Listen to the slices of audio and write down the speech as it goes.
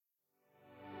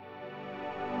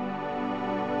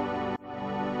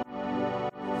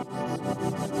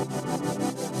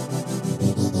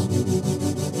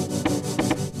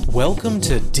Welcome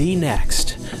to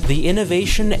DNext, the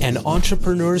Innovation and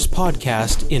Entrepreneurs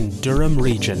podcast in Durham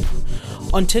Region.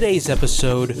 On today's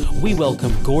episode, we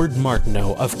welcome Gord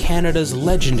Martineau of Canada's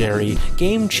legendary,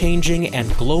 game-changing, and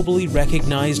globally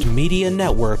recognized media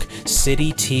network,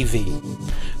 City TV.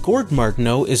 Gord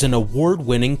Martineau is an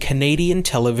award-winning Canadian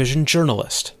television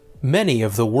journalist. Many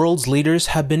of the world's leaders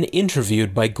have been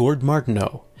interviewed by Gord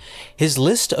Martineau. His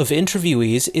list of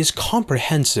interviewees is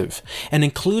comprehensive and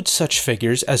includes such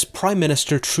figures as Prime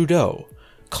Minister Trudeau,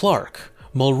 Clark,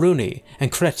 Mulrooney,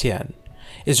 and Chrétien,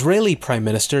 Israeli Prime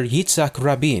Minister Yitzhak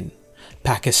Rabin,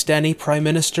 Pakistani Prime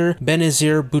Minister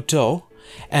Benazir Bhutto,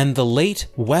 and the late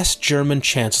West German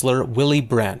Chancellor Willy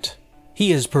Brandt.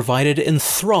 He has provided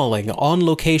enthralling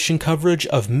on-location coverage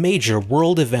of major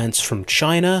world events from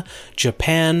China,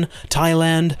 Japan,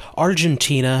 Thailand,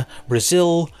 Argentina,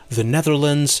 Brazil, the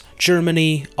Netherlands,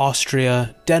 Germany,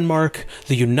 Austria, Denmark,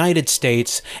 the United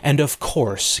States, and of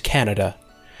course, Canada.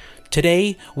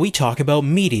 Today, we talk about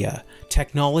media,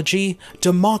 technology,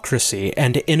 democracy,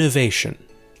 and innovation.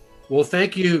 Well,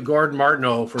 thank you, Gord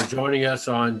Martineau, for joining us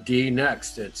on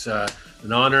DNext. It's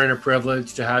an honor and a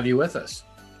privilege to have you with us.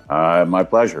 My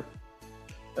pleasure.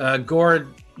 Gord,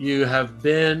 you have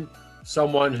been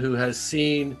someone who has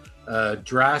seen a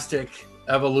drastic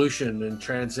evolution and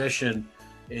transition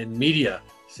in media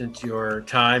since your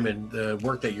time and the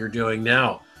work that you're doing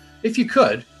now. If you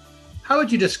could, how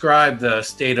would you describe the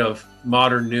state of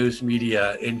modern news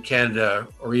media in Canada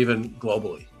or even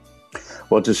globally?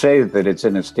 Well, to say that it's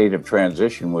in a state of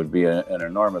transition would be an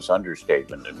enormous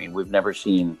understatement. I mean, we've never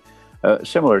seen,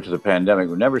 similar to the pandemic,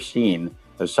 we've never seen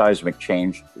a seismic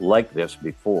change like this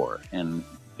before. And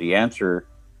the answer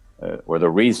or the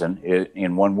reason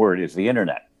in one word is the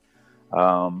internet.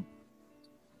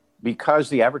 Because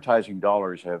the advertising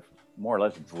dollars have more or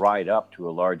less dried up to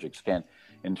a large extent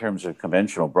in terms of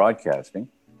conventional broadcasting,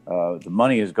 the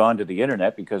money has gone to the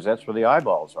internet because that's where the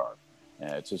eyeballs are.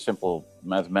 It's a simple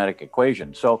mathematic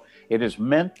equation. So it has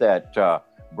meant that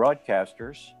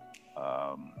broadcasters,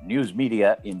 news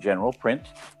media in general, print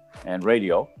and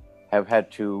radio, have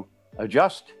had to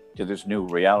adjust to this new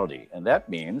reality. And that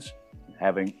means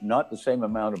having not the same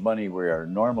amount of money we are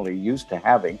normally used to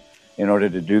having in order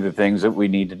to do the things that we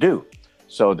need to do.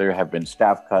 So there have been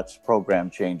staff cuts, program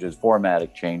changes,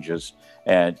 formatting changes,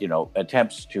 and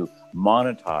attempts to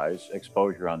monetize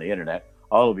exposure on the internet.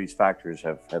 All of these factors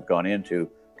have gone into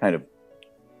kind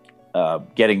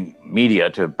of getting media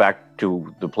back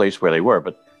to the place where they were.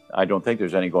 But I don't think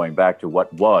there's any going back to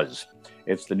what was.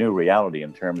 It's the new reality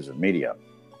in terms of media.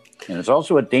 And it's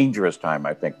also a dangerous time,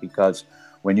 I think, because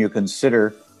when you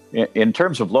consider, in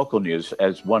terms of local news,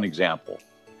 as one example,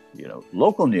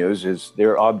 local news is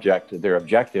their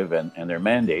objective and their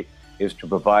mandate is to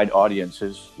provide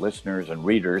audiences, listeners, and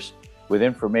readers with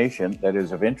information that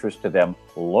is of interest to them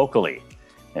locally.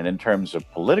 And in terms of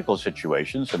political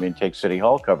situations, take City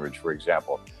Hall coverage, for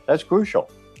example, that's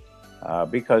crucial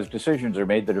because decisions are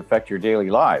made that affect your daily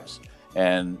lives.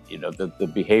 And,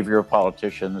 the behavior of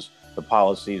politicians, the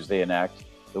policies they enact,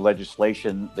 the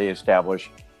legislation they establish,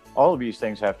 all of these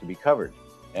things have to be covered.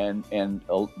 And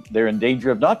they're in danger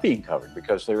of not being covered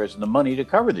because there isn't the money to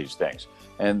cover these things.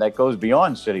 And that goes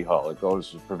beyond City Hall. It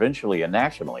goes provincially and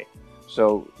nationally.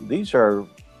 So these are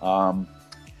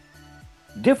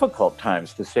difficult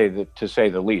times, to say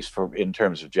the least, in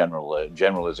terms of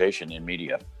generalization in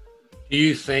media. Do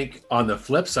you think, on the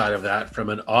flip side of that, from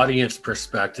an audience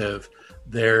perspective,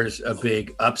 there's a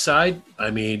big upside?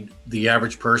 I mean, the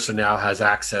average person now has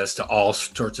access to all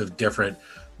sorts of different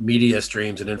media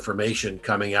streams and information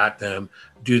coming at them.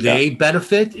 Do they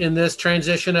benefit in this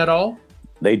transition at all?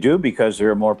 They do, because there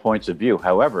are more points of view.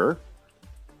 However,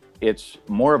 it's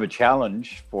more of a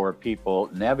challenge for people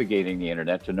navigating the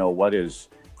internet to know what is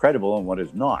credible and what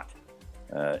is not.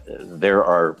 There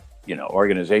are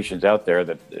organizations out there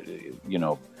that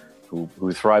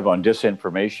who thrive on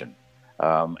disinformation,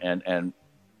 and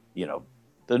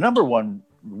the number one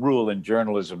rule in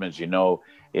journalism, as you know,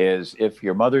 is if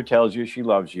your mother tells you she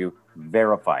loves you,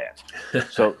 verify it.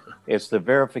 So it's the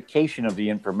verification of the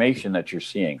information that you're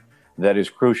seeing that is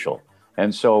crucial.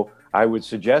 And so I would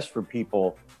suggest for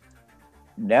people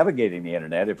navigating the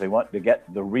internet, if they want to get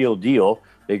the real deal,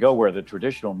 they go where the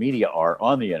traditional media are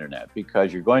on the internet,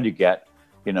 because you're going to get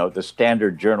the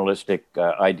standard journalistic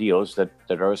ideals that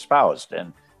are espoused,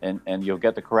 and you'll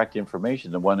get the correct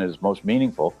information, the one that is most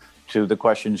meaningful to the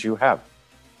questions you have.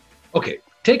 Okay,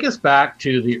 take us back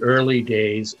to the early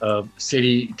days of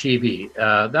City TV.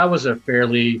 That was a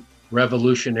fairly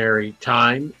revolutionary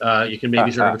time. You can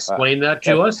maybe sort of explain that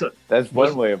to us. That's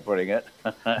one way of putting it.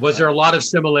 Was there a lot of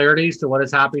similarities to what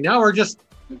is happening now, or just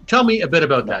tell me a bit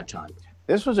about that time?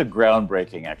 This was a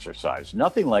groundbreaking exercise.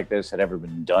 Nothing like this had ever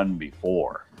been done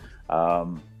before.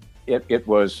 It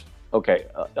was, okay,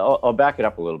 I'll back it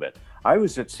up a little bit. I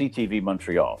was at CTV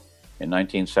Montreal in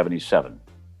 1977.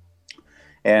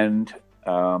 And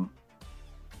I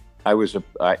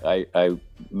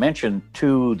mentioned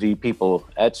to the people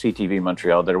at CTV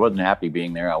Montreal that I wasn't happy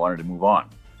being there. I wanted to move on.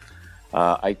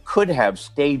 I could have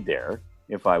stayed there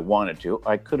if I wanted to.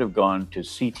 I could have gone to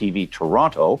CTV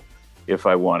Toronto if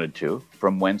I wanted to,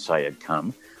 from whence I had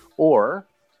come. Or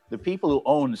the people who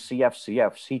owned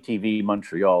CFCF, CTV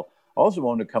Montreal, also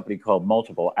owned a company called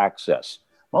Multiple Access.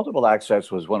 Multiple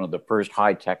Access was one of the first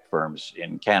high-tech firms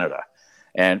in Canada.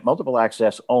 And Multiple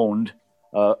Access owned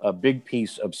a big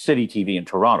piece of City TV in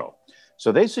Toronto.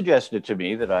 So they suggested to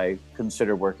me that I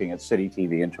consider working at City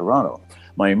TV in Toronto.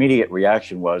 My immediate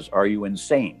reaction was, are you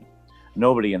insane?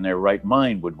 Nobody in their right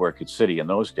mind would work at City in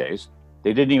those days.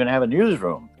 They didn't even have a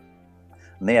newsroom.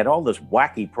 And they had all this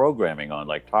wacky programming on,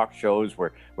 like talk shows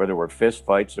where there were fist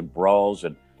fights and brawls.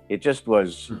 And it just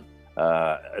was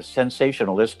a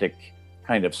sensationalistic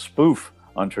kind of spoof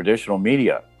on traditional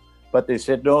media. But they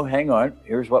said, no, hang on,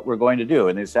 here's what we're going to do.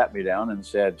 And they sat me down and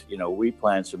said, we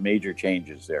plan some major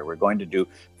changes there. We're going to do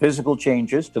physical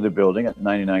changes to the building at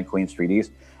 99 Queen Street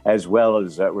East, as well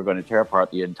as we're going to tear apart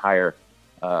the entire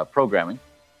programming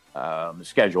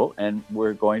schedule, and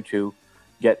we're going to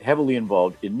get heavily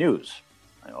involved in news.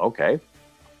 Okay.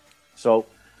 So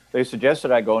they suggested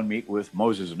I go and meet with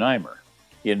Moses Znaimer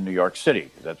in New York City,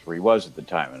 because that's where he was at the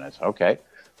time. And I said, okay.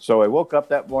 So I woke up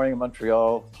that morning in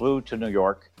Montreal, flew to New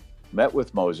York, met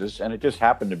with Moses, and it just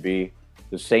happened to be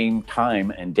the same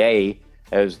time and day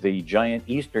as the giant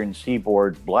Eastern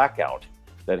Seaboard blackout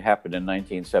that happened in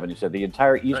 1977. The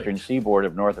entire Eastern Seaboard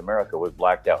of North America was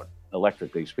blacked out,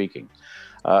 electrically speaking.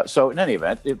 So in any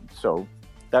event, so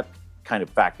that kind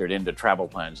of factored into travel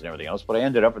plans and everything else. But I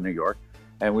ended up in New York,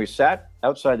 and we sat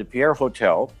outside the Pierre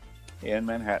Hotel in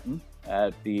Manhattan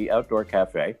at the Outdoor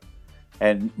Cafe,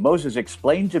 and Moses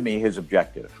explained to me his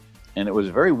objective, and it was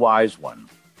a very wise one.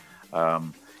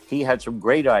 He had some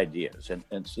great ideas.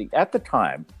 And see, at the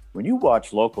time, when you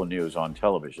watch local news on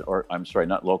television, or I'm sorry,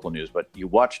 not local news, but you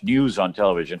watch news on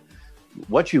television,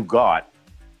 what you got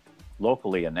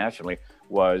locally and nationally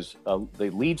was the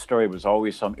lead story was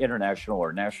always some international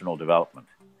or national development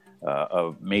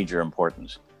of major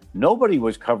importance. Nobody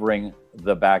was covering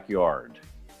the backyard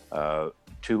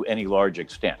to any large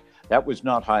extent. That was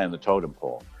not high on the totem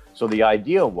pole. So the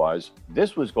idea was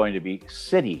this was going to be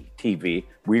City TV.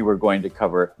 We were going to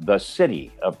cover the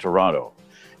city of Toronto.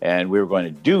 And we were going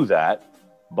to do that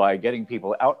by getting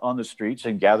people out on the streets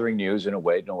and gathering news in a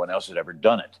way no one else had ever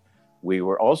done it. We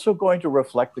were also going to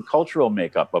reflect the cultural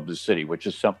makeup of the city, which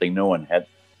is something no one had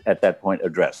at that point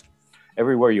addressed.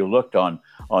 Everywhere you looked on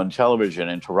television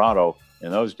in Toronto in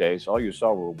those days, all you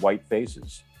saw were white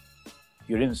faces.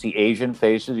 You didn't see Asian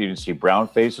faces, you didn't see brown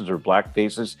faces or black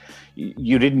faces.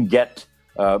 You didn't get,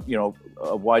 a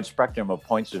wide spectrum of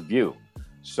points of view.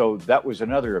 So that was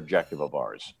another objective of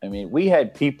ours. I mean, we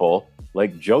had people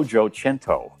like Jojo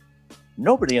Chinto.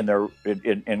 Nobody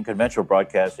in conventional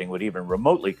broadcasting would even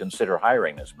remotely consider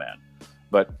hiring this man.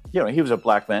 But, he was a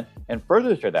black man. And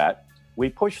further to that, we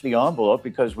pushed the envelope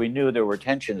because we knew there were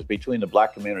tensions between the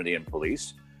black community and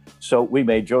police. So we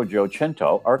made Jojo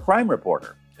Chinto our crime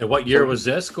reporter. And what year was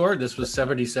this, Gord? This was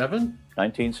 77?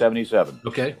 1977.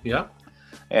 Okay, yeah.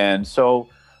 And so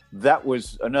that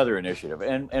was another initiative.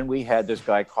 And we had this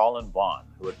guy, Colin Vaughn,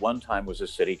 who at one time was a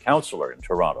city councilor in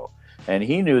Toronto. And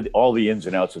he knew all the ins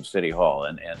and outs of City Hall.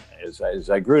 And as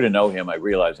I grew to know him, I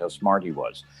realized how smart he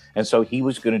was. And so he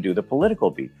was going to do the political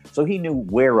beat. So he knew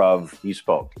whereof he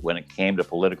spoke when it came to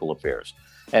political affairs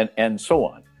and so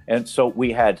on. And so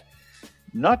we had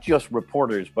not just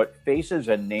reporters, but faces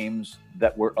and names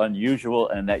that were unusual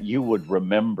and that you would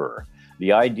remember.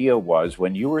 The idea was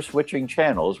when you were switching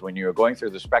channels, when you were going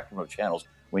through the spectrum of channels,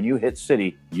 when you hit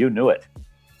City, you knew it.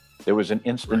 There was an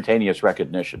instantaneous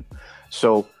recognition.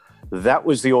 So that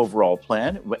was the overall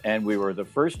plan. And we were the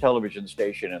first television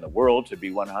station in the world to be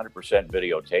 100%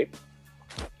 videotape.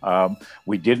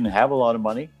 We didn't have a lot of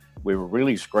money. We were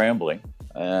really scrambling.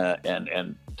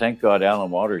 And thank God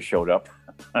Alan Waters showed up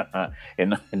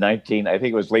in I think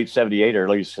it was late 78 or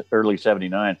early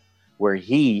 79, where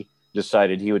he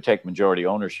decided he would take majority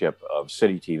ownership of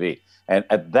City TV. And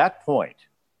at that point,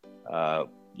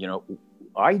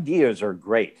 ideas are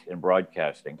great in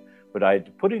broadcasting,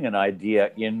 but putting an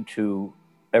idea into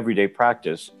everyday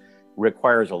practice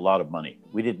requires a lot of money.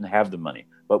 We didn't have the money.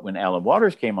 But when Alan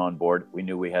Waters came on board, we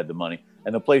knew we had the money,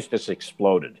 and the place just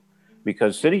exploded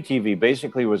because City TV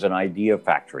basically was an idea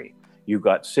factory. You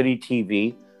got City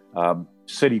TV,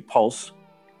 City Pulse,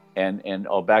 and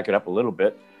I'll back it up a little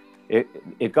bit.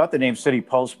 It got the name City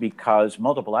Pulse because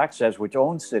Multiple Access, which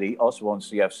owns City, also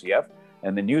owns CFCF,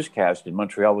 and the newscast in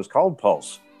Montreal was called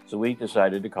Pulse. So we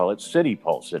decided to call it City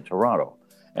Pulse in Toronto.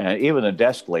 And even the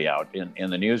desk layout in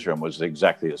the newsroom was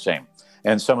exactly the same.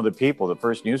 And some of the people, the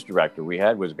first news director we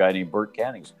had was a guy named Bert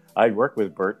Cannings. I'd worked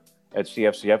with Bert at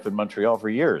CFCF in Montreal for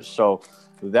years. So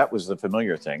that was the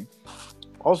familiar thing.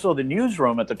 Also, the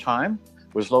newsroom at the time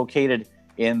was located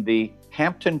in the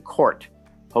Hampton Court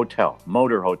Hotel,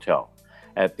 Motor Hotel,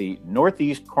 at the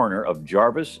northeast corner of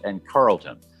Jarvis and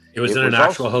Carleton. It was in an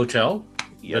actual hotel?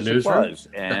 Yes, it was.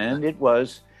 And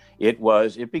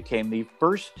it became the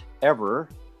first ever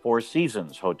Four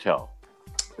Seasons hotel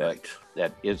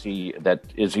that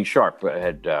Izzy Sharp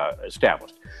had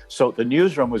established. So the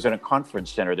newsroom was in a conference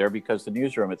center there because the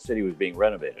newsroom at City was being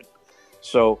renovated.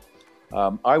 So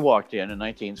I walked in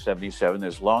 1977,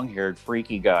 this long-haired,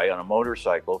 freaky guy on a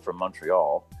motorcycle from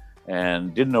Montreal,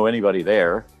 and didn't know anybody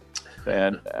there.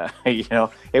 And,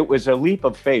 it was a leap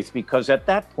of faith because at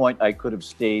that point I could have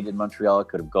stayed in Montreal. I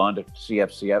could have gone to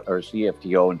CFCF or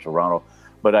CFTO in Toronto,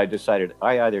 but I decided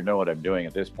I either know what I'm doing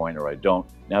at this point or I don't.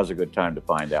 Now's a good time to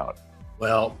find out.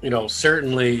 Well,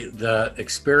 certainly the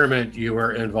experiment you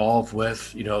were involved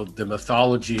with, the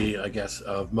mythology, I guess,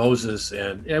 of Moses,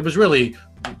 and it was really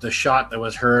the shot that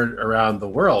was heard around the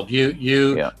world. Do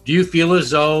you feel as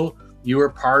though you were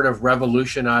part of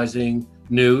revolutionizing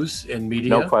news and media?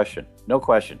 No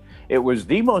question. It was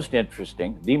the most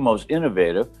interesting, the most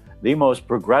innovative, the most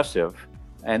progressive,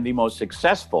 and the most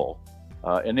successful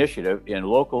initiative in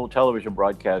local television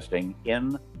broadcasting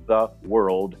in the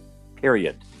world,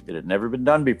 period. It had never been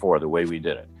done before the way we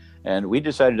did it. And we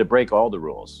decided to break all the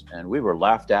rules. And we were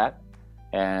laughed at.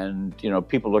 And,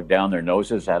 people looked down their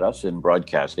noses at us in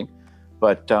broadcasting.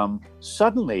 But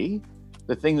suddenly,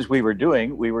 the things we were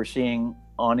doing, we were seeing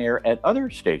on air at other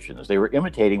stations. They were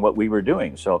imitating what we were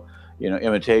doing. So,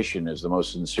 imitation is the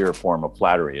most sincere form of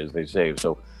flattery, as they say.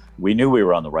 So we knew we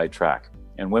were on the right track.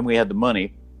 And when we had the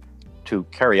money to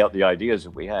carry out the ideas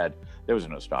that we had, there was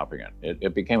no stopping it.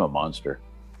 It became a monster.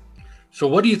 So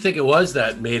what do you think it was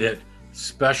that made it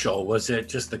special? Was it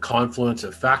just the confluence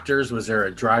of factors? Was there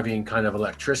a driving kind of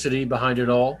electricity behind it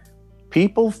all?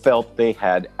 People felt they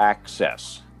had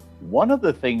access. One of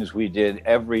the things we did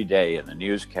every day in the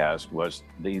newscast was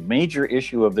the major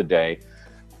issue of the day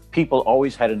people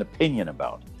always had an opinion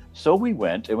about. So we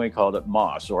went and we called it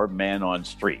MOS, or Man on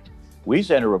Street. We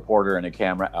sent a reporter and a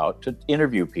camera out to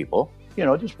interview people,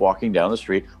 just walking down the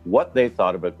street, what they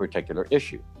thought of a particular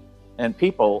issue. And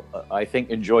people, I think,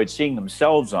 enjoyed seeing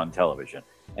themselves on television.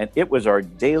 And it was our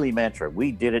daily mantra.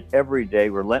 We did it every day,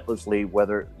 relentlessly,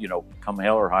 whether, come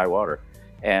hell or high water.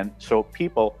 And so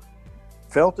people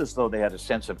felt as though they had a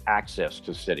sense of access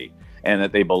to City and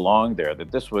that they belonged there,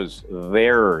 that this was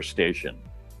their station.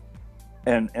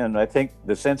 And I think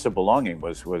the sense of belonging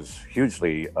was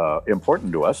hugely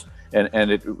important to us,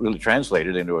 and it really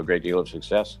translated into a great deal of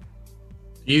success.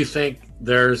 Do you think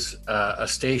there's a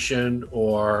station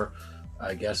or,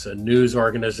 I guess, a news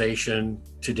organization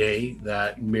today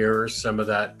that mirrors some of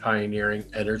that pioneering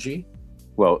energy?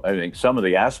 Well, I think some of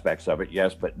the aspects of it,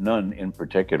 yes, but none in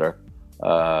particular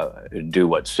do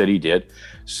what City did.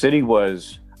 City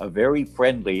was a very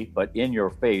friendly but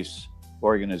in-your-face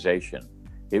organization.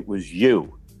 It was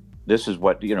you. This is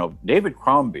what, David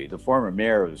Crombie, the former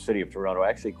mayor of the city of Toronto,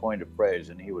 actually coined a phrase,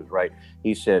 and he was right.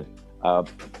 He said,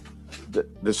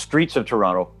 the streets of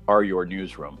Toronto are your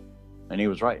newsroom. And he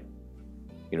was right.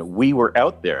 We were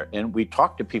out there and we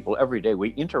talked to people every day.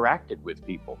 We interacted with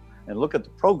people. And look at the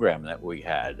program that we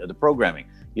had, the programming.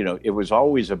 It was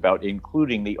always about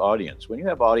including the audience. When you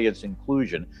have audience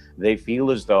inclusion, they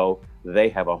feel as though they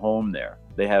have a home there.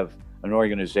 They have an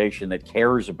organization that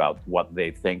cares about what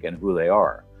they think and who they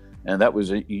are. And that was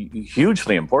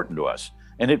hugely important to us.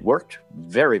 And it worked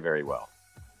very, very well.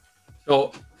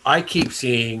 So I keep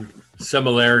seeing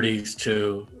similarities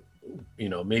to,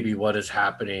 maybe what is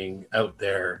happening out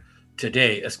there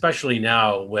today, especially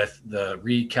now with the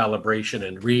recalibration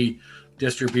and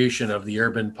redistribution of the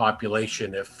urban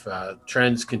population. If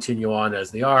trends continue on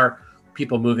as they are,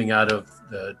 people moving out of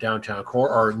the downtown core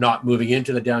or not moving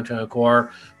into the downtown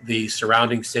core, the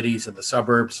surrounding cities and the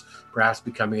suburbs perhaps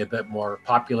becoming a bit more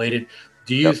populated.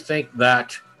 Do you think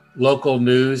that local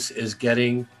news is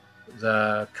getting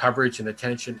the coverage and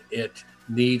attention it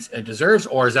needs and deserves,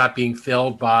 or is that being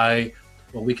filled by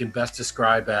what we can best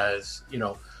describe as,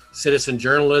 citizen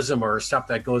journalism or stuff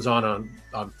that goes on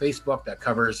Facebook that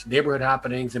covers neighborhood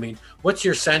happenings? I mean, what's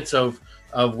your sense of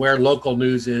where local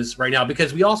news is right now?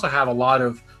 Because we also have a lot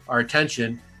of our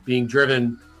attention being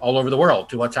driven all over the world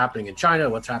to what's happening in China,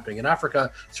 what's happening in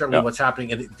Africa, certainly what's happening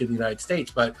in the United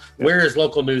States. But where is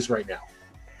local news right now?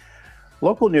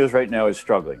 Local news right now is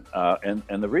struggling.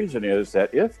 And the reason is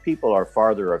that if people are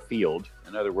farther afield,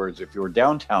 in other words, if your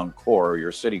downtown core,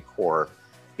 your city core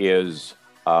is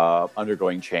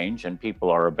undergoing change and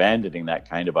people are abandoning that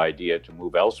kind of idea to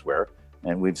move elsewhere,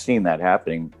 and we've seen that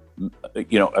happening,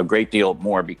 a great deal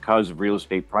more because of real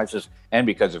estate prices and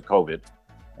because of COVID,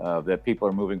 that people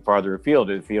are moving farther afield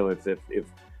to feel if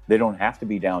they don't have to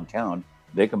be downtown,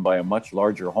 they can buy a much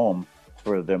larger home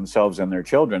for themselves and their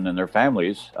children and their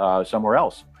families somewhere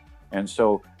else. And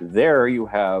so there you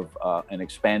have an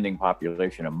expanding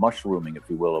population, a mushrooming, if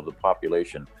you will, of the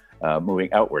population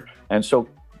moving outward. And so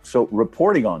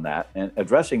reporting on that and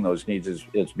addressing those needs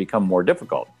it's become more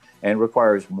difficult and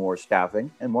requires more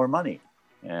staffing and more money.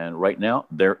 And right now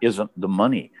there isn't the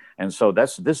money. And so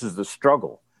this is the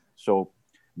struggle. So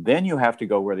then you have to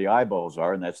go where the eyeballs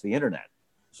are, and that's the internet.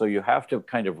 So you have to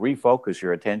kind of refocus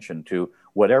your attention to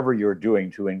whatever you're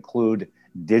doing to include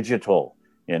digital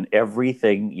in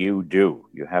everything you do.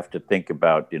 You have to think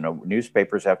about,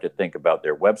 newspapers have to think about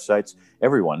their websites.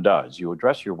 Everyone does. You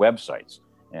address your websites.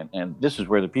 And this is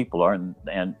where the people are.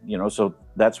 And so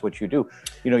that's what you do.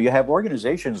 You have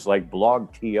organizations like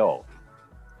BlogTO,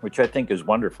 which I think is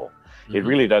wonderful. Mm-hmm. It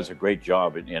really does a great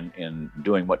job in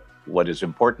doing what is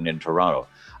important in Toronto.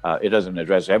 It doesn't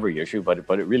address every issue, but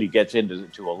it really gets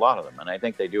into a lot of them. And I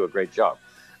think they do a great job.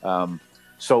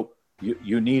 So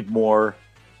you need more,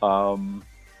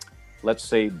 let's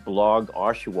say, blog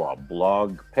Oshawa,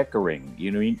 blog Pickering.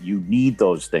 You need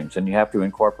those things, and you have to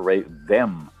incorporate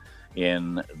them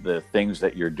in the things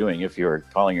that you're doing if you're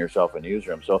calling yourself a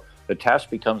newsroom. So the task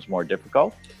becomes more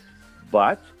difficult,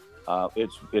 but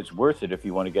it's worth it if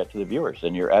you want to get to the viewers,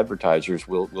 and your advertisers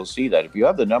will see that. If you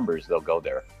have the numbers, they'll go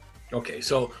there. Okay,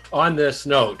 so on this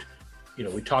note,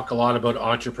 we talk a lot about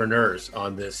entrepreneurs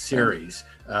on this series.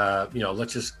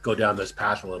 Let's just go down this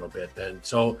path a little bit then.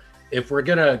 So if we're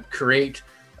going to create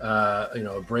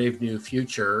a brave new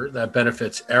future that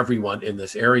benefits everyone in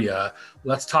this area,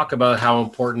 let's talk about how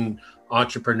important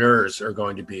entrepreneurs are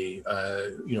going to be.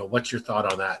 What's your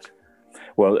thought on that?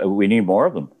 Well, we need more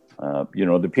of them.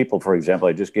 The people, for example,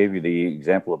 I just gave you the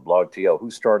example of BlogTO. Who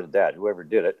started that? Whoever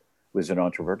did it was an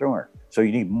entrepreneur. So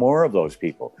you need more of those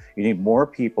people. You need more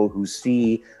people who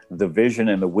see the vision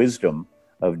and the wisdom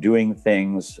of doing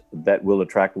things that will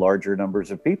attract larger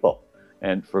numbers of people.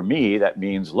 And for me, that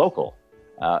means local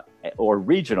or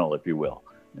regional, if you will.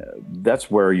 That's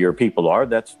where your people are.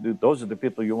 Those are the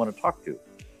people you want to talk to.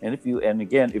 And if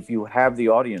you have the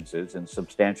audiences in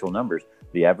substantial numbers,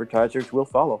 the advertisers will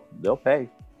follow. They'll pay.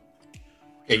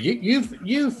 Okay,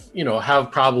 you've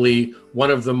have probably one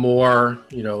of the more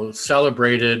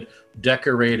celebrated,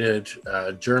 decorated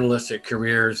journalistic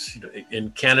careers in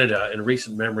Canada in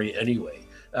recent memory. Anyway,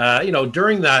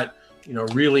 during that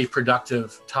really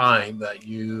productive time that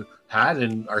you had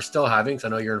and are still having, because I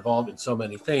know you're involved in so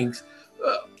many things.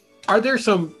 Are there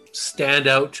some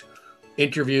standout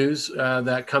interviews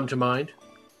that come to mind?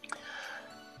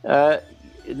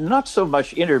 Not so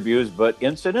much interviews, but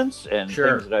incidents and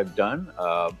Sure. things that I've done.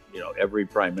 Every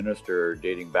prime minister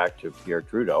dating back to Pierre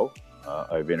Trudeau,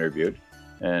 I've interviewed,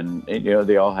 and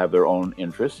they all have their own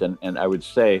interests. And I would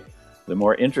say the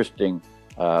more interesting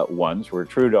ones were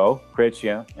Trudeau,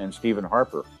 Chrétien, and Stephen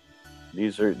Harper.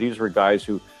 These were guys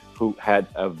who had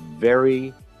a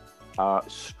very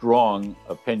strong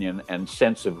opinion and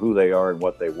sense of who they are and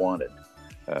what they wanted.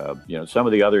 Some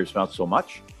of the others not so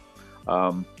much.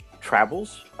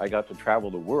 Travels. I got to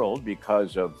travel the world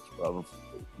because of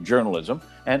journalism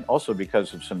and also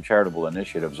because of some charitable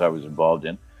initiatives I was involved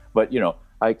in. But,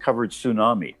 I covered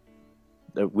tsunami.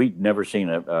 We'd never seen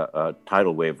a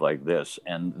tidal wave like this,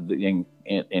 and the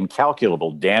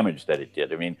incalculable damage that it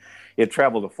did. I mean, it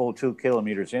traveled a full 2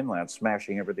 kilometers inland,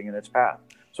 smashing everything in its path.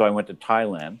 So I went to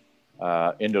Thailand,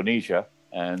 Indonesia,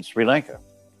 and Sri Lanka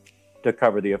to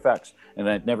cover the effects. And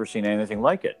I'd never seen anything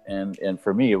like it. And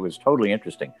for me, it was totally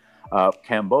interesting.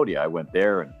 Cambodia, I went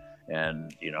there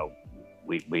and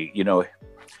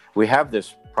we have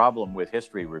this problem with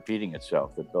history repeating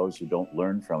itself, that those who don't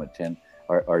learn from it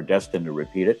are destined to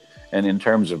repeat it. And in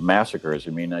terms of massacres,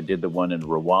 I did the one in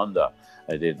Rwanda.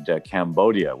 I did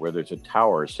Cambodia, where there's a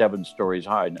tower 7 stories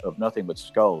high of nothing but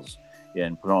skulls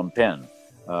in Phnom Penh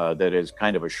that is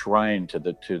kind of a shrine to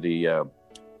the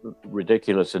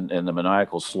ridiculous and the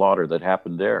maniacal slaughter that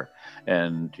happened there.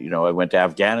 And I went to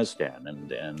Afghanistan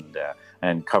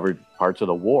and covered parts of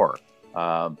the war.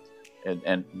 But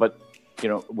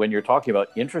when you're talking about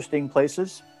interesting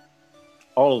places,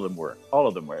 all of them were.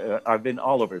 I've been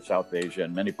all over South Asia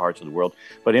and many parts of the world,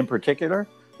 but in particular,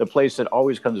 the place that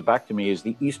always comes back to me is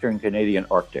the Eastern Canadian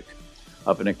Arctic,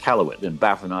 up in Iqaluit in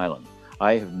Baffin Island.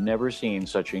 I have never seen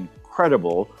such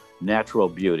incredible natural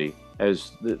beauty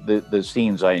as the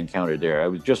scenes I encountered there. I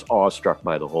was just awestruck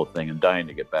by the whole thing and dying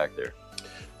to get back there.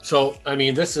 So, I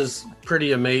mean, this is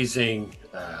pretty amazing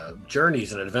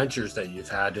journeys and adventures that you've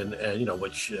had, and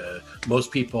which most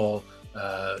people,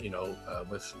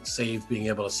 with save being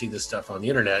able to see this stuff on the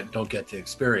internet, don't get to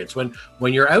experience.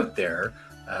 When you're out there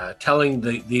telling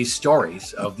these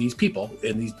stories of these people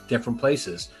in these different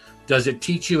places, does it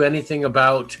teach you anything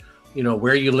about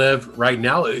where you live right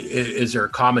now? Is there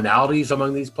commonalities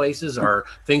among these places? Are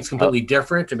things completely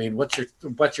different? I mean, what's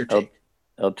your take?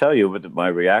 I'll tell you with my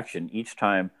reaction each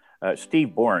time.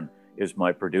 Steve Bourne is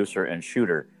my producer and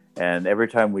shooter, and every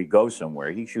time we go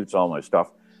somewhere, he shoots all my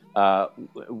stuff.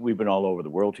 We've been all over the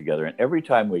world together, and every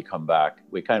time we come back,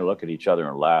 we kind of look at each other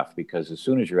and laugh, because as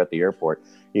soon as you're at the airport,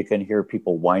 you can hear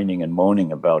people whining and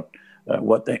moaning about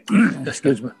what they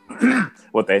excuse me,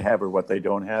 what they have or what they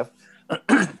don't have,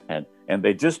 and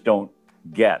they just don't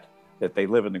get that they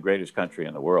live in the greatest country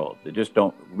in the world. They just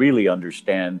don't really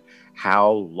understand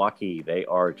how lucky they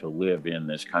are to live in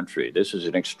this country. This is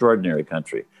an extraordinary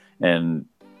country. And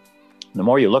the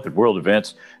more you look at world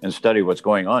events and study what's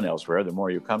going on elsewhere, the more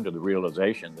you come to the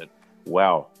realization that,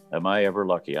 wow, am I ever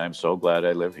lucky? I'm so glad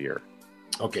I live here.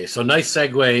 Okay, so nice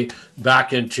segue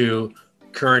back into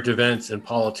current events and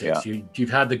politics. Yeah. You've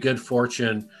had the good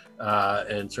fortune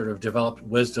and sort of developed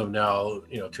wisdom now,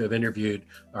 to have interviewed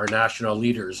our national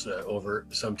leaders over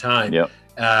some time. Yeah.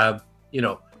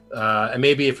 And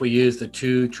maybe if we use the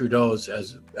two Trudeaus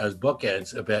as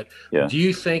bookends a bit, do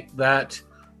you think that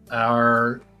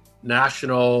our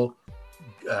national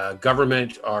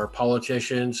government, our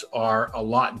politicians are a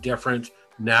lot different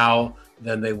now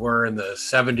than they were in the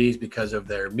 70s because of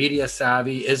their media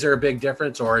savvy? Is there a big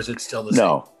difference, or is it still the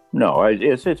same? No,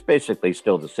 it's basically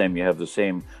still the same. You have the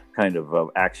same kind of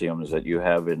axioms that you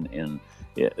have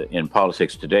in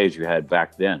politics today as you had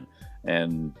back then.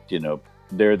 And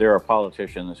there are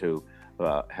politicians who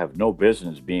have no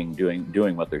business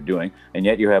doing what they're doing, and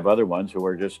yet you have other ones who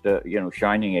are just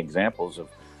shining examples of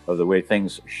the way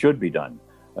things should be done.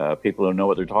 People who know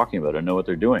what they're talking about and know what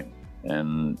they're doing.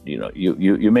 And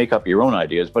you make up your own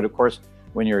ideas, but of course,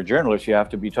 when you're a journalist, you have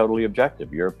to be totally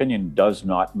objective. Your opinion does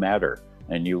not matter,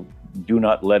 and you do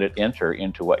not let it enter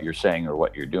into what you're saying or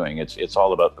what you're doing. It's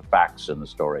all about the facts and the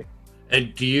story.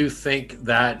 And do you think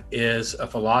that is a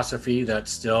philosophy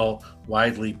that's still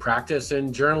widely practiced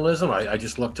in journalism? I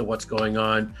just looked at what's going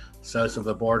on south of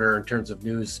the border in terms of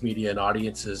news media and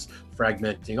audiences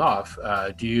fragmenting off.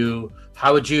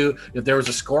 How would you, if there was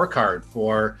a scorecard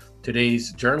for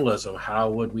today's journalism, how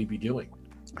would we be doing?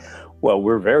 Well,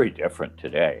 we're very different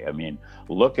today. I mean,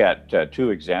 look at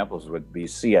two examples would be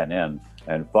CNN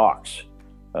and Fox.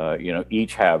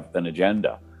 Each have an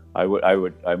agenda.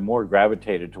 I'm more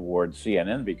gravitated towards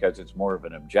CNN because it's more of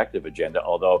an objective agenda,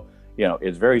 although,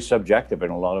 it's very subjective in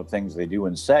a lot of things they do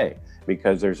and say,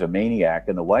 because there's a maniac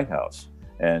in the White House,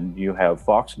 and you have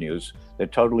Fox News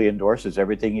that totally endorses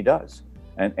everything he does.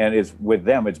 And it's with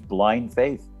them, it's blind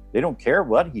faith. They don't care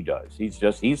what he does. He's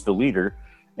the leader,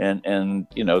 and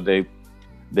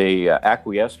they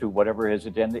acquiesce to whatever his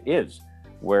agenda is.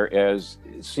 Whereas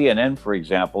CNN, for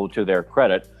example, to their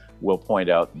credit, will point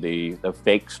out the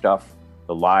fake stuff,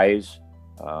 the lies,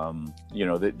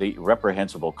 the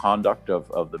reprehensible conduct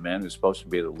of the man who's supposed to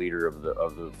be the leader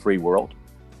of the free world.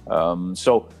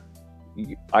 So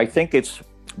I think it's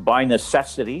by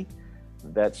necessity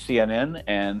that CNN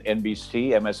and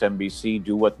NBC, MSNBC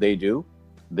do what they do.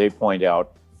 They point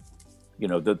out,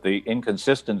 that the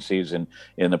inconsistencies in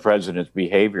the president's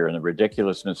behavior and the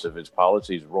ridiculousness of his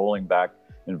policies, rolling back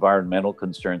environmental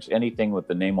concerns, anything with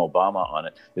the name Obama on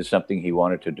it, is something he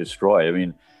wanted to destroy. I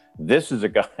mean, this is a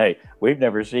guy, we've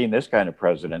never seen this kind of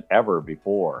president ever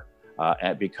before,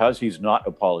 and because he's not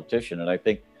a politician. And I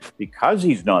think because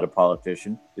he's not a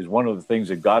politician is one of the things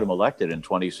that got him elected in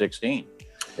 2016,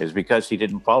 is because he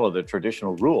didn't follow the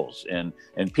traditional rules. And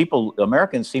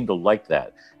Americans seem to like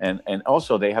that. And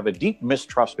also they have a deep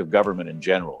mistrust of government in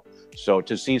general. So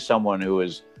to see someone who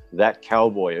is that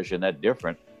cowboyish and that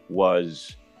different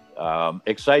was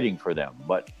exciting for them,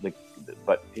 but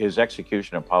his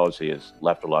execution of policy has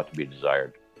left a lot to be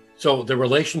desired. So the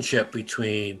relationship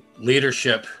between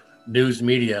leadership, news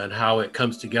media, and how it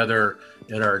comes together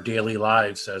in our daily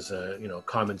lives as a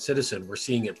common citizen, we're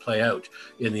seeing it play out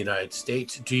in the United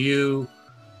States.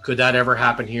 Could that ever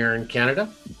happen here in Canada?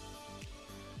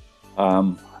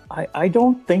 I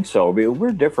don't think so.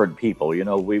 We're different people. We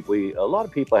a lot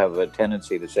of people have a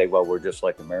tendency to say, well, we're just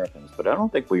like Americans, but I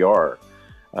don't think we are.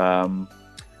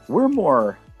 We're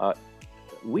more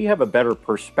we have a better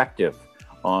perspective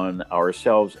on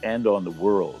ourselves and on the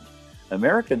world.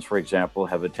 Americans, for example,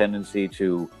 have a tendency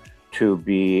to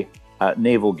be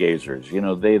navel gazers. You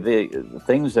know, they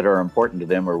things that are important to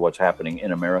them are what's happening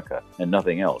in America and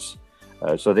nothing else.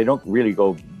 So they don't really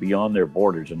go beyond their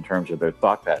borders in terms of their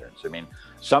thought patterns. I mean,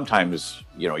 sometimes,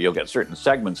 you know, you'll get certain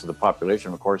segments of the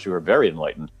population, of course, who are very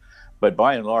enlightened. But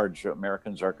by and large,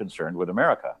 Americans are concerned with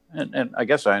America. And I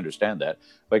guess I understand that.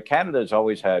 But Canada has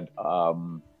always had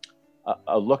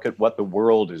a look at what the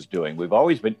world is doing. We've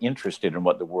always been interested in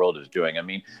what the world is doing. I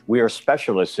mean, we are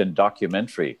specialists in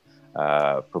documentary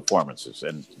performances.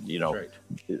 And, you know, right.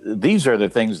 These are the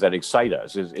things that excite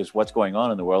us, is what's going on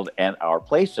in the world and our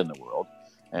place in the world.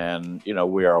 And, you know,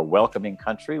 we are a welcoming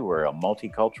country. We're a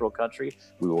multicultural country.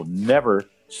 We will never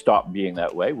stop being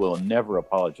that way. We'll never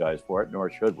apologize for it, nor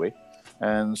should we.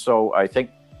 And so I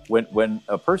think when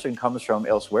a person comes from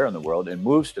elsewhere in the world and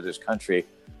moves to this country,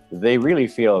 they really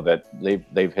feel that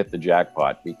they've hit the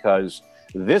jackpot, because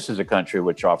this is a country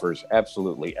which offers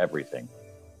absolutely everything.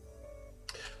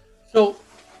 So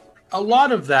a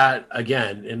lot of that,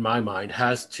 again, in my mind,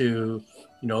 has to,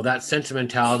 you know, that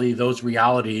sentimentality, those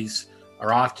realities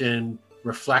are often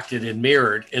reflected and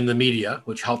mirrored in the media,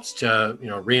 which helps to, you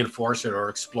know, reinforce it or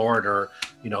explore it, or,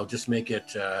 you know, just make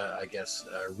it,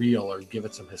 real, or give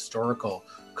it some historical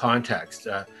context.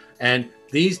 And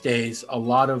these days, a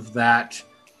lot of that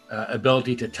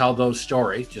ability to tell those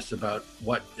stories, just about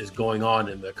what is going on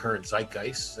in the current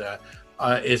zeitgeist,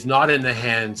 is not in the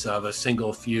hands of a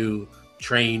single few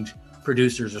trained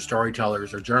producers or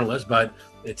storytellers or journalists, but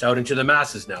it's out into the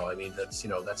masses now. I mean,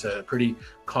 that's a pretty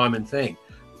common thing.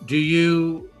 Do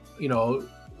you,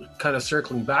 kind of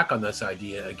circling back on this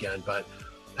idea again, but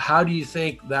how do you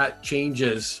think that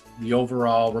changes the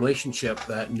overall relationship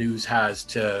that news has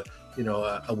to,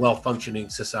 a well-functioning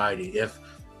society, if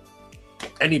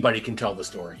anybody can tell the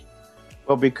story?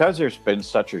 Well, because there's been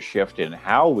such a shift in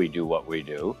how we do what we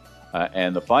do,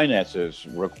 and the finances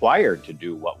required to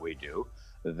do what we do,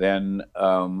 then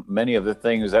many of the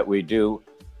things that we do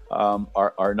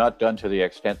are not done to the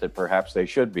extent that perhaps they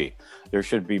should be. There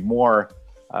should be more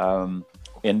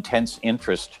intense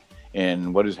interest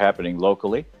in what is happening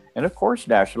locally, and of course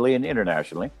nationally and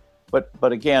internationally.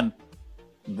 But again,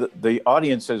 the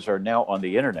audiences are now on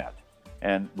the internet,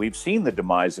 and we've seen the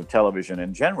demise of television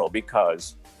in general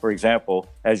because, for example,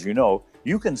 as you know,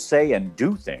 you can say and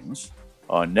do things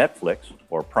on Netflix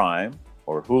or Prime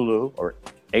or Hulu or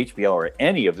HBO or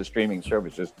any of the streaming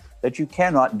services that you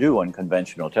cannot do on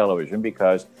conventional television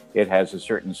because it has a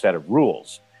certain set of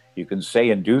rules. You can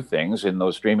say and do things in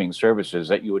those streaming services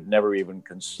that you would never even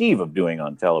conceive of doing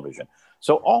on television.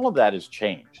 So all of that has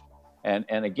changed. And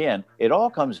again, it all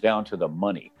comes down to the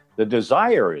money. The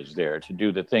desire is there to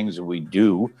do the things that we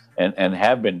do and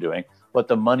have been doing, but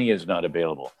the money is not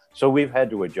available. So we've had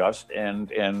to adjust,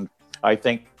 and I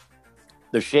think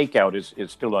the shakeout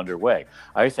is still underway.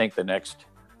 I think the next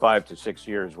 5 to 6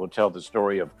 years will tell the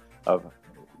story of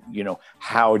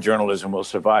how journalism will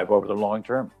survive over the long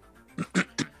term.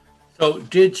 So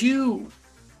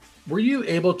were you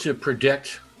able to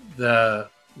predict the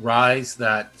rise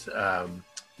that,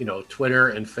 Twitter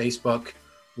and Facebook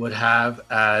would have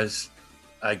as,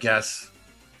 I guess,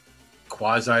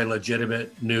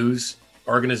 quasi-legitimate news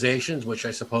organizations, which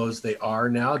I suppose they are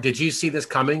now? Did you see this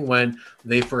coming when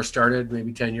they first started,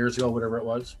 maybe 10 years ago, whatever it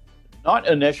was? Not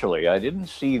initially. I didn't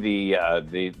see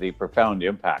the profound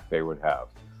impact they would have.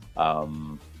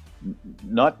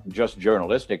 Not just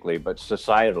journalistically, but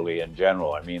societally in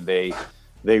general. I mean, they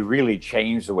really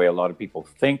changed the way a lot of people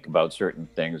think about certain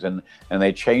things, and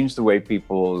they changed the way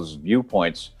people's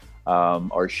viewpoints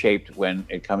are shaped when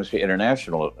it comes to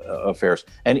international affairs,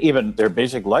 and even their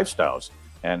basic lifestyles,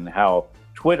 and how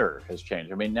Twitter has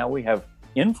changed. I mean, now we have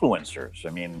influencers.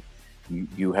 I mean,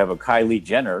 you have a Kylie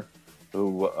Jenner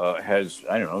who has,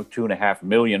 2.5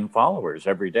 million followers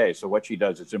every day. So what she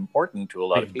does is important to a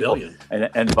lot of people.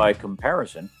 And by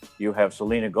comparison, you have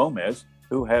Selena Gomez,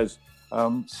 who has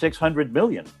 600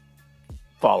 million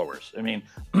followers. I mean,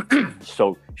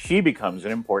 so she becomes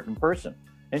an important person.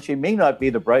 And she may not be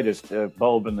the brightest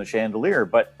bulb in the chandelier,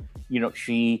 but,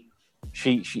 she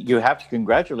you have to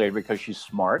congratulate her because she's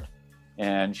smart,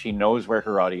 and she knows where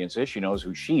her audience is. She knows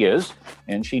who she is,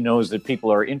 and she knows that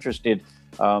people are interested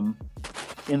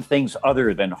in things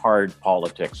other than hard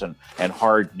politics and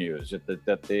hard news,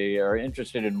 that they are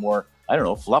interested in more,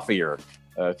 fluffier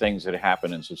things that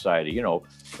happen in society,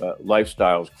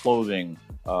 lifestyles, clothing,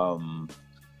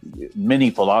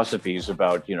 many philosophies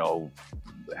about,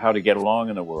 how to get along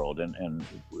in the world and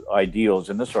ideals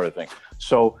and this sort of thing.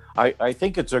 So I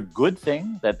think it's a good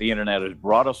thing that the internet has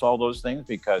brought us all those things,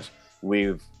 because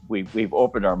we've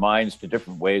opened our minds to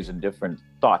different ways and different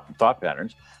thought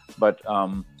patterns, but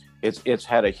it's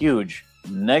had a huge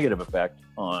negative effect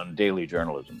on daily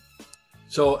journalism.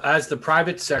 So as the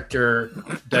private sector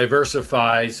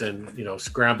diversifies and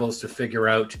scrambles to figure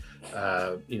out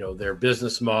their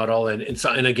business model,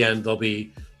 and again there'll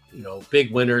be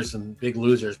big winners and big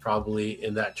losers probably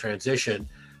in that transition.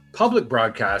 Public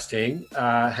broadcasting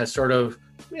has sort of,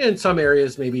 in some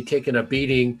areas, maybe taken a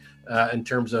beating in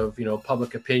terms of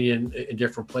public opinion in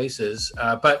different places.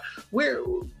 But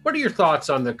what are your thoughts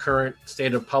on the current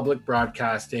state of public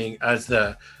broadcasting as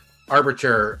the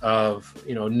arbiter of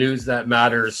news that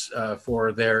matters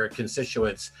for their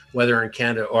constituents, whether in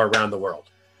Canada or around the world?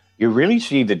 You really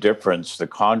see the difference, the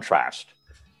contrast.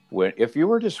 If you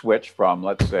were to switch from,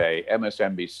 let's say,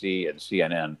 MSNBC and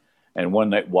CNN, and one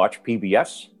night watch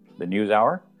PBS, the news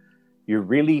hour, you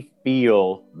really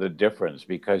feel the difference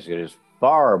because it is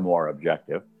far more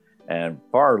objective and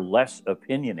far less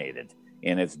opinionated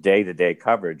in its day-to-day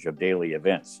coverage of daily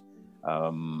events.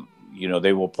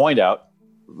 They will point out,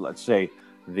 let's say,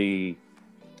 the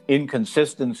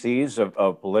inconsistencies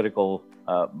of political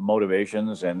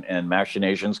motivations and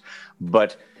machinations,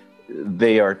 but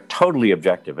they are totally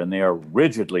objective and they are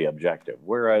rigidly objective.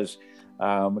 Whereas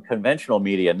conventional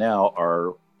media now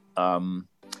are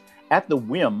at the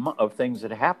whim of things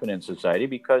that happen in society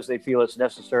because they feel it's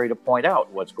necessary to point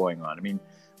out what's going on. I mean,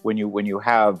 when you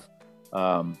have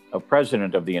a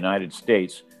president of the United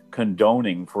States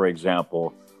condoning, for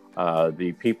example,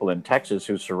 the people in Texas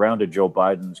who surrounded Joe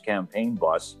Biden's campaign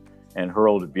bus and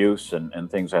hurled abuse and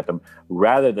things at them,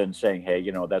 rather than saying, hey,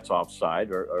 that's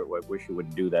offside, or I wish you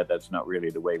wouldn't do that, that's not really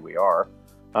the way we are,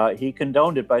 he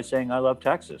condoned it by saying, I love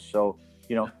Texas. So,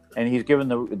 and he's given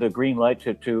the green light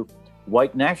to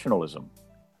white nationalism.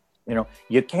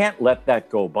 You can't let that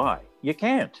go by. You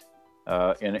can't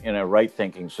in a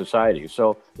right-thinking society.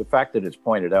 So the fact that it's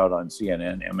pointed out on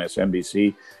CNN,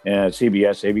 MSNBC,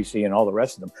 CBS, ABC, and all the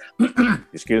rest of them,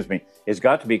 excuse me, has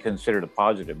got to be considered a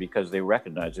positive because they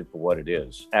recognize it for what it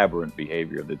is, aberrant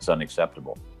behavior that's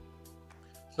unacceptable.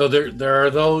 So there are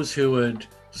those who would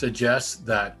suggest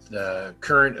that the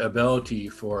current ability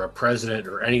for a president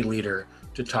or any leader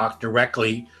to talk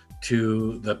directly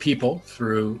to the people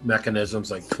through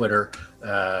mechanisms like Twitter,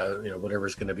 whatever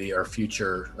is going to be our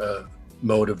future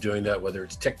mode of doing that, whether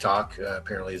it's TikTok,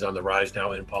 apparently is on the rise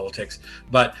now in politics,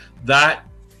 but that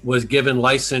was given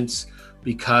license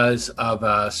because of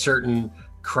a certain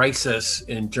crisis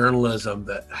in journalism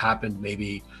that happened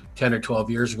maybe 10 or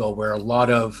 12 years ago, where a lot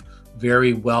of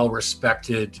very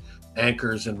well-respected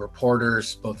anchors and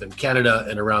reporters, both in Canada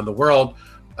and around the world,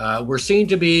 were seen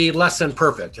to be less than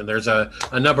perfect. And there's a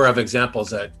number of examples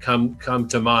that come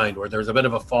to mind where there's a bit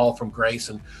of a fall from grace.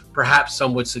 And perhaps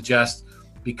some would suggest,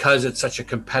 because it's such a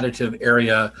competitive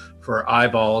area for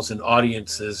eyeballs and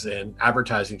audiences and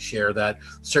advertising share, that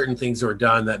certain things were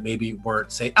done that maybe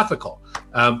weren't, say, ethical.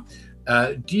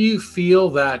 Do you feel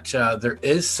that there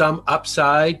is some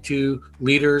upside to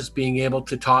leaders being able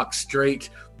to talk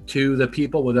straight to the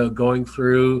people without going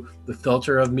through the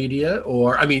filter of media?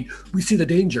 Or, I mean, we see the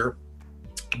danger,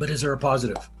 but is there a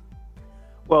positive?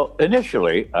 Well,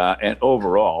 initially and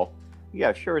overall,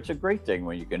 yeah, sure, it's a great thing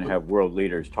when you can have world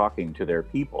leaders talking to their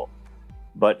people.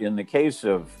 But in the case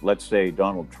of, let's say,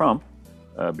 Donald Trump,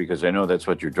 because I know that's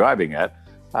what you're driving at,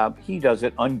 he does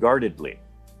it unguardedly.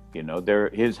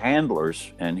 His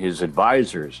handlers and his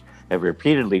advisors have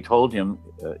repeatedly told him,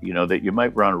 that you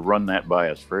might want to run that by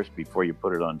us first before you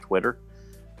put it on Twitter.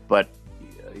 But,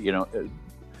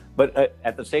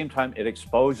 at the same time, it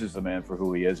exposes the man for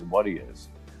who he is and what he is.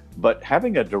 But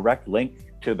having a direct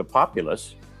link to the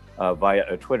populace via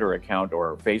a Twitter account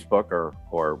or Facebook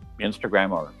or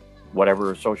Instagram or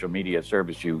whatever social media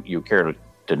service you care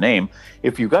to name,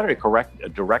 if you've got a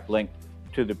direct link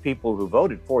to the people who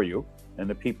voted for you and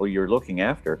the people you're looking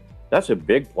after, that's a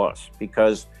big plus,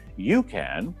 because you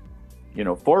can,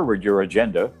 forward your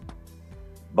agenda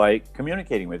by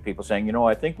communicating with people, saying,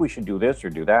 I think we should do this or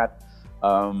do that,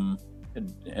 and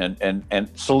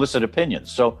solicit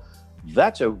opinions. So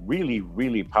that's a really,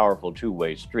 really powerful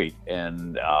two-way street.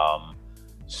 And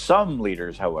some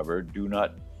leaders, however, do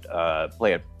not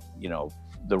play it,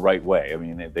 the right way. I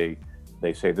mean, they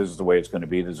say, this is the way it's going to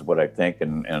be, this is what I think,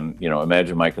 and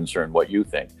imagine my concern, what you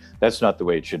think. That's not the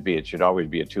way it should be. It should always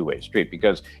be a two-way street,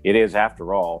 because it is,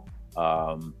 after all,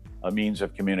 a means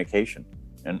of communication,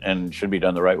 and should be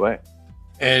done the right way.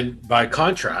 And by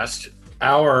contrast,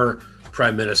 our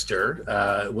Prime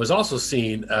Minister was also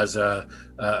seen as a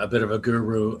bit of a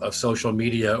guru of social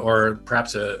media, or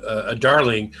perhaps a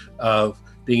darling of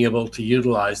being able to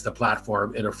utilize the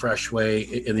platform in a fresh way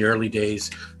in the early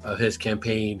days of his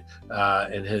campaign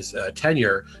and his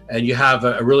tenure. And you have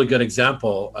a really good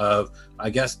example of, I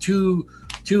guess, two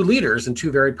leaders in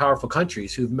two very powerful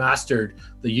countries who've mastered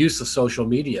the use of social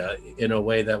media in a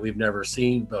way that we've never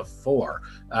seen before.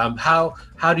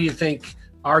 How do you think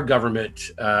our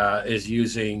government is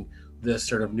using this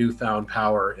sort of newfound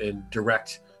power in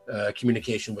direct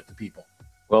communication with the people?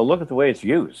 Well, look at the way it's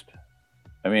used.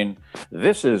 I mean,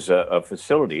 this is a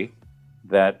facility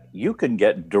that you can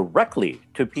get directly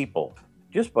to people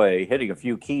just by hitting a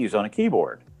few keys on a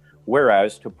keyboard.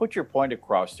 Whereas to put your point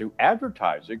across through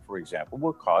advertising, for example,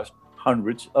 will cost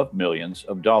hundreds of millions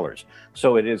of dollars.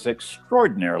 So it is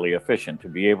extraordinarily efficient to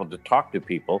be able to talk to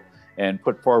people and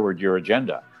put forward your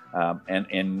agenda. And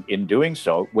in doing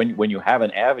so, when you have an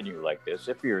avenue like this,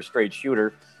 if you're a straight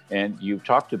shooter and you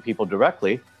talk to people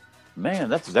directly, man,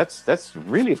 that's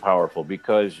really powerful,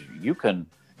 because you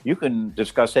can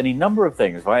discuss any number of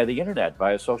things via the internet,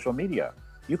 via social media.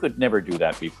 You could never do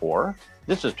that before.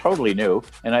 This is totally new,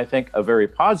 and I think a very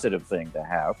positive thing to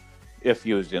have if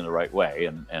used in the right way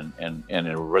and in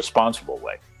a responsible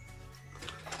way.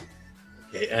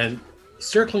 Okay, and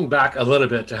circling back a little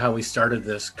bit to how we started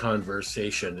this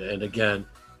conversation, and again,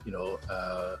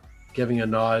 giving a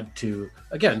nod to,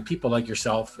 again, people like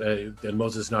yourself and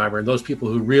Moses Znaimer, and those people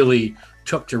who really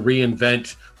took to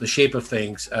reinvent the shape of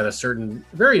things at a certain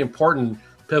very important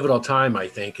pivotal time, I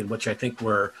think, in which I think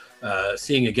we're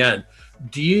seeing again.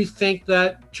 Do you think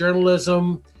that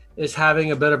journalism is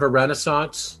having a bit of a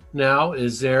renaissance now?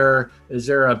 Is there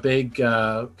a big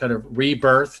kind of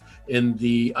rebirth in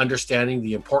the understanding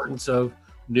the importance of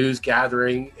news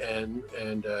gathering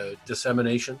and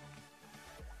dissemination?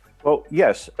 Well,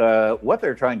 yes. What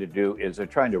they're trying to do is they're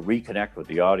trying to reconnect with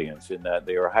the audience, in that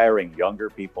they are hiring younger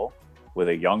people with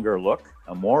a younger look,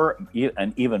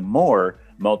 an even more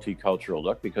multicultural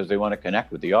look, because they want to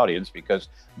connect with the audience, because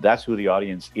that's who the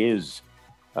audience is.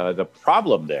 The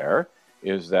problem there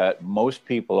is that most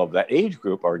people of that age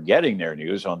group are getting their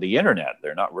news on the internet.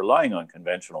 They're not relying on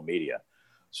conventional media.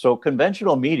 So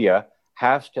conventional media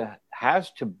has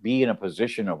to be in a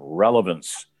position of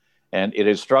relevance, and it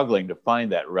is struggling to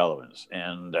find that relevance.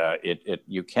 And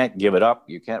you can't give it up.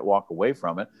 You can't walk away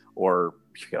from it, or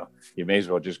you may as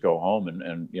well just go home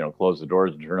and close the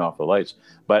doors and turn off the lights.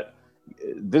 But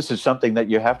this is something that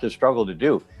you have to struggle to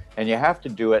do, and you have to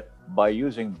do it by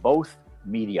using both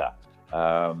media.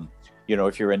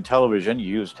 If you're in television, you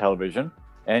use television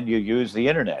and you use the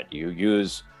internet. You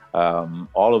use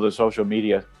all of the social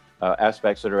media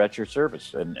aspects that are at your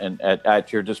service and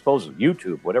at your disposal.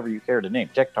 YouTube, whatever you care to name,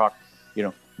 TikTok.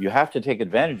 You have to take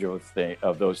advantage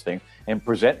of those things and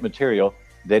present material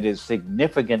that is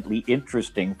significantly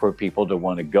interesting for people to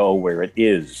want to go where it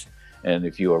is. And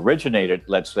if you originate it,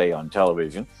 let's say on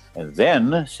television, and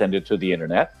then send it to the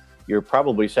internet, you're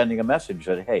probably sending a message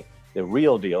that, hey, the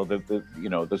real deal,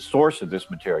 the source of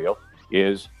this material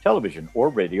is television or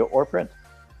radio or print.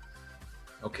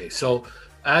 Okay, so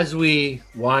as we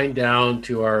wind down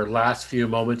to our last few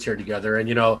moments here together,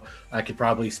 and I could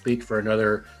probably speak for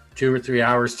another 2 or 3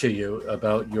 hours to you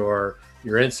about your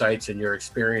insights and your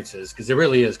experiences, because it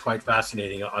really is quite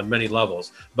fascinating on many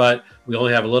levels, but we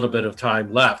only have a little bit of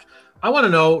time left. I want to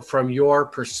know from your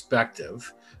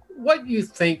perspective, what you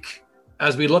think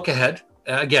as we look ahead.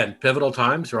 Again, pivotal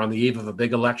times. We're on the eve of a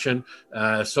big election.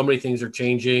 So many things are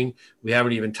changing. We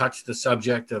haven't even touched the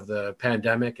subject of the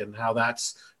pandemic and how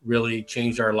that's really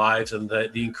changed our lives, and the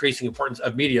increasing importance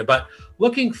of media. But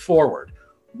looking forward,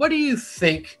 what do you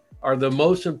think are the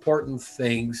most important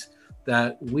things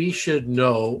that we should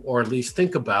know, or at least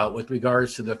think about, with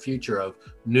regards to the future of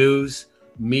news,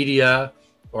 media,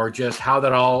 or just how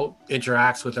that all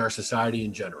interacts with our society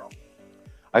in general?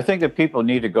 I think that people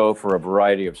need to go for a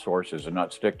variety of sources and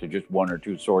not stick to just 1 or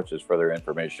 2 sources for their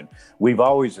information. We've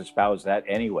always espoused that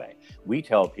anyway. We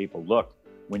tell people, look,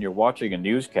 when you're watching a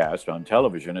newscast on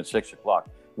television at 6 o'clock,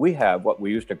 we have what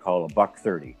we used to call a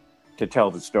 $1.30 to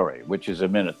tell the story, which is a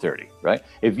minute 30, right?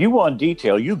 If you want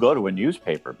detail, you go to a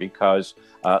newspaper, because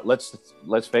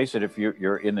let's face it, if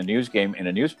you're in the news game in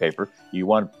a newspaper, you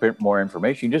want to print more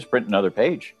information, you just print another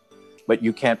page, but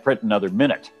you can't print another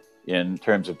minute. In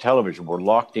terms of television, we're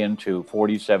locked into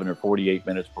 47 or 48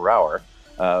 minutes per hour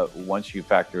once you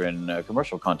factor in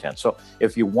commercial content. So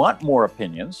if you want more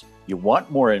opinions, you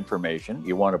want more information,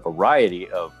 you want a variety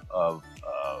of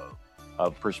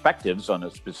perspectives on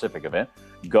a specific event,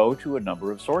 go to a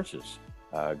number of sources.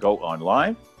 Go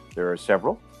online. There are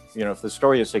several. If the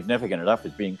story is significant enough,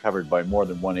 it's being covered by more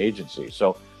than one agency.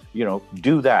 So,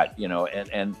 do that,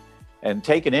 and and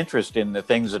take an interest in the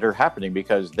things that are happening,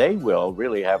 because they will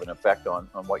really have an effect on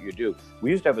what you do.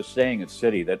 We used to have a saying at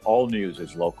City that all news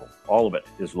is local. All of it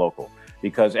is local,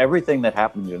 because everything that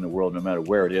happens in the world, no matter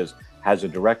where it is, has a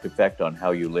direct effect on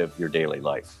how you live your daily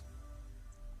life.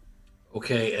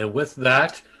 Okay, and with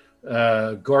that,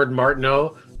 Gordon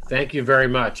Martineau, thank you very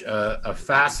much. A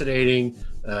fascinating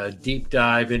deep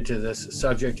dive into this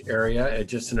subject area, and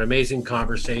just an amazing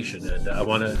conversation. And I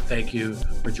want to thank you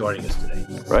for joining us today.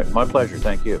 Right, my pleasure.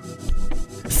 Thank you.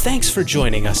 Thanks for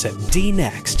joining us at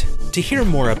DNext. To hear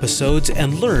more episodes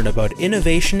and learn about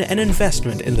innovation and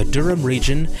investment in the Durham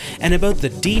region and about the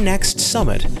DNext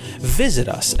Summit, visit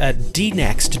us at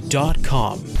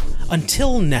dnext.com.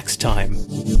 Until next time.